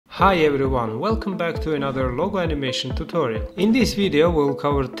Hi everyone, welcome back to another logo animation tutorial. In this video we'll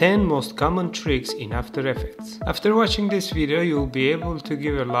cover 10 most common tricks in After Effects. After watching this video you'll be able to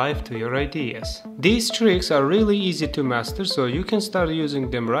give a life to your ideas. These tricks are really easy to master, so you can start using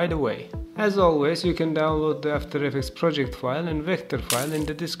them right away. As always, you can download the After Effects project file and vector file in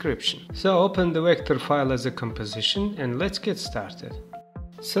the description. So open the vector file as a composition and let's get started.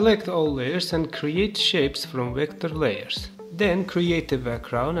 Select all layers and create shapes from vector layers. Then create a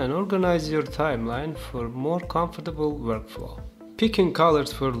background and organize your timeline for more comfortable workflow. Picking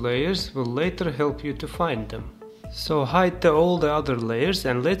colors for layers will later help you to find them. So hide all the other layers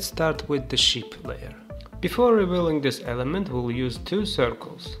and let's start with the ship layer. Before revealing this element, we'll use two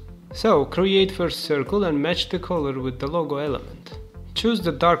circles. So create first circle and match the color with the logo element. Choose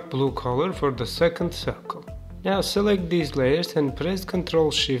the dark blue color for the second circle. Now select these layers and press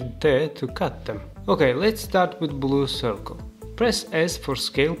Ctrl+Shift+D to cut them. Okay, let's start with blue circle. Press S for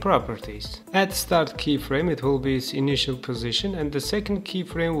scale properties. At start keyframe it will be its initial position, and the second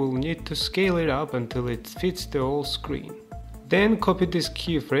keyframe will need to scale it up until it fits the whole screen. Then copy this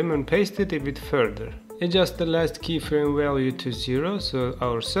keyframe and paste it a bit further. Adjust the last keyframe value to 0 so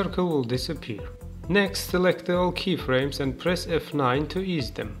our circle will disappear. Next, select all keyframes and press F9 to ease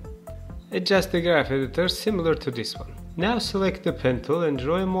them. Adjust the graph editor similar to this one. Now select the pen tool and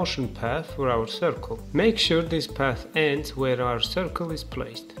draw a motion path for our circle. Make sure this path ends where our circle is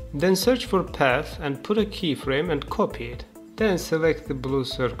placed. Then search for path and put a keyframe and copy it. Then select the blue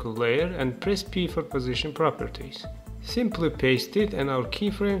circle layer and press P for position properties. Simply paste it and our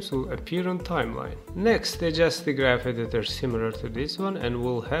keyframes will appear on timeline. Next, adjust the graph editor similar to this one and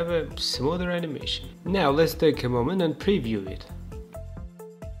we'll have a smoother animation. Now let's take a moment and preview it.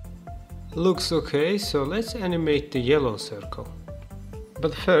 Looks okay, so let's animate the yellow circle.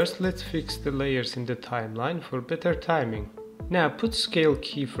 But first let's fix the layers in the timeline for better timing. Now put scale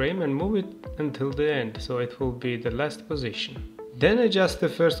keyframe and move it until the end so it will be the last position. Then adjust the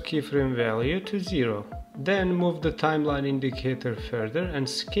first keyframe value to 0. Then move the timeline indicator further and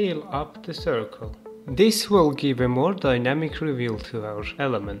scale up the circle. This will give a more dynamic reveal to our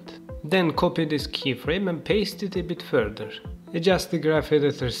element. Then copy this keyframe and paste it a bit further. Adjust the graph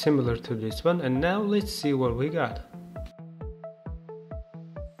editor similar to this one, and now let's see what we got.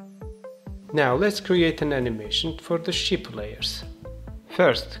 Now let's create an animation for the ship layers.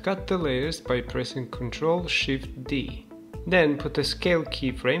 First, cut the layers by pressing Ctrl+Shift+D. Then put a scale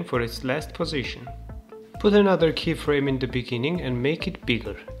keyframe for its last position. Put another keyframe in the beginning and make it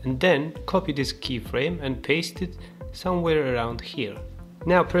bigger, and then copy this keyframe and paste it somewhere around here.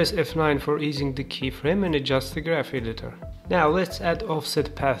 Now press F9 for easing the keyframe and adjust the graph editor. Now let's add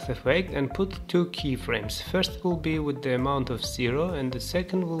offset path effect and put two keyframes. First will be with the amount of 0 and the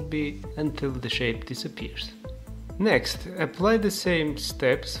second will be until the shape disappears. Next, apply the same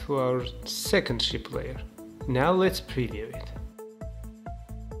steps for our second ship layer. Now let's preview it.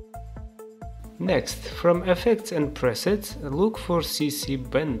 Next, from Effects and Presets, look for CC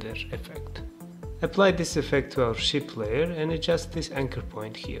Bender effect. Apply this effect to our ship layer and adjust this anchor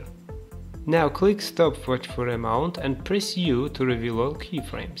point here. Now click stopwatch for amount and press U to reveal all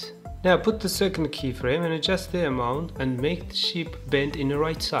keyframes. Now put the second keyframe and adjust the amount and make the ship bend in the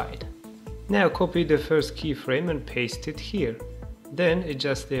right side. Now copy the first keyframe and paste it here. Then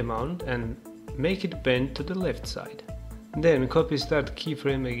adjust the amount and make it bend to the left side. Then copy start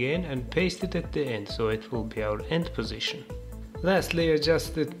keyframe again and paste it at the end so it will be our end position. Lastly,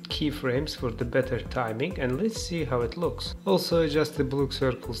 adjust the keyframes for the better timing and let's see how it looks. Also adjust the blue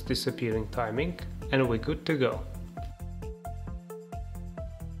circle's disappearing timing and we're good to go.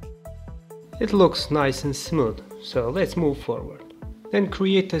 It looks nice and smooth, so let's move forward. Then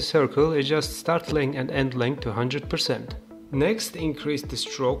create a circle, adjust start length and end length to 100%. Next, increase the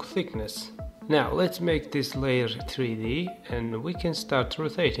stroke thickness. Now let's make this layer 3D and we can start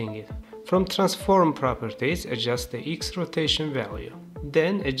rotating it. From transform properties, adjust the X rotation value.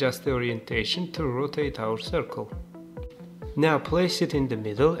 Then adjust the orientation to rotate our circle. Now place it in the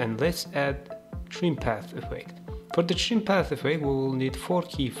middle and let's add trim path effect. For the trim path effect we will need 4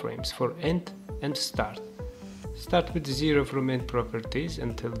 keyframes for end and start. Start with 0 from end properties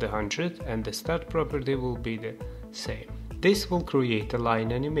until the 100 and the start property will be the same. This will create a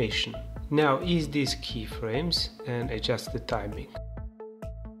line animation. Now ease these keyframes and adjust the timing.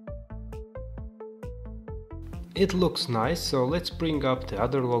 It looks nice, so let's bring up the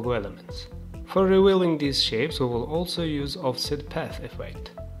other logo elements. For revealing these shapes we will also use offset path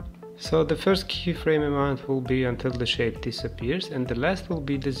effect. So the first keyframe amount will be until the shape disappears and the last will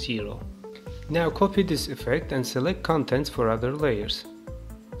be the 0. Now copy this effect and select contents for other layers.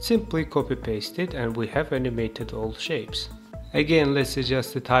 Simply copy paste it and we have animated all shapes. Again, let's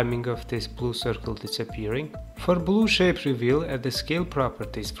adjust the timing of this blue circle disappearing. For blue shape reveal, add the scale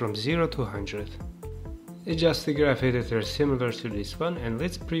properties from 0 to 100. Adjust the graph editor similar to this one, and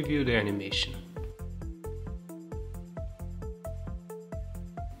let's preview the animation.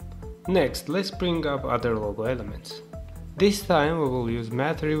 Next, let's bring up other logo elements. This time we will use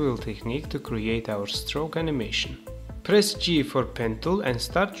matte reveal technique to create our stroke animation. Press G for pen tool and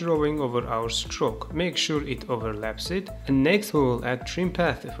start drawing over our stroke. Make sure it overlaps it, and next we will add trim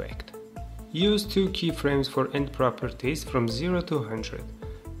path effect. Use 2 keyframes for end properties from 0 to 100.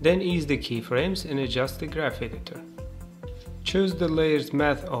 Then ease the keyframes and adjust the graph editor. Choose the layers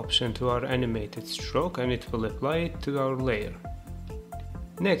math option to our animated stroke and it will apply it to our layer.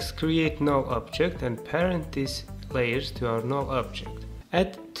 Next, create null object and parent these layers to our null object.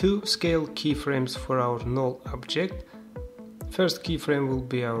 Add 2 scale keyframes for our null object. First keyframe will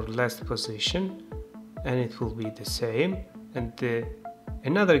be our last position and it will be the same, and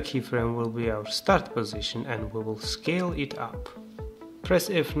another keyframe will be our start position, and we will scale it up. Press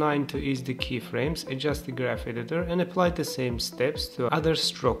F9 to ease the keyframes, adjust the graph editor and apply the same steps to other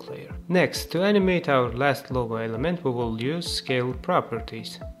stroke layer. Next, to animate our last logo element, we will use scale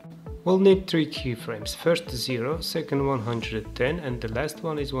properties. We'll need 3 keyframes, first 0, second 110 and the last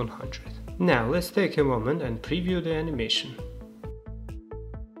one is 100. Now let's take a moment and preview the animation.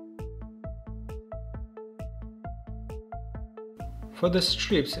 For the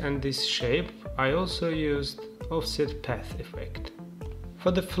strips and this shape, I also used offset path effect.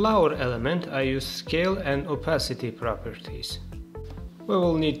 For the flower element, I use scale and opacity properties. We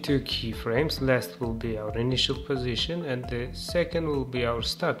will need 2 keyframes, last will be our initial position and the second will be our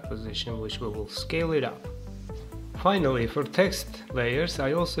start position, which we will scale it up. Finally, for text layers,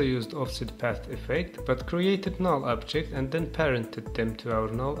 I also used offset path effect, but created null object and then parented them to our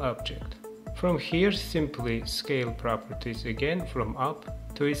null object. From here, simply scale properties again from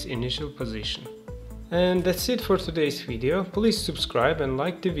up to its initial position. And that's it for today's video. Please subscribe and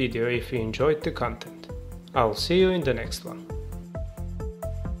like the video if you enjoyed the content. I'll see you in the next one.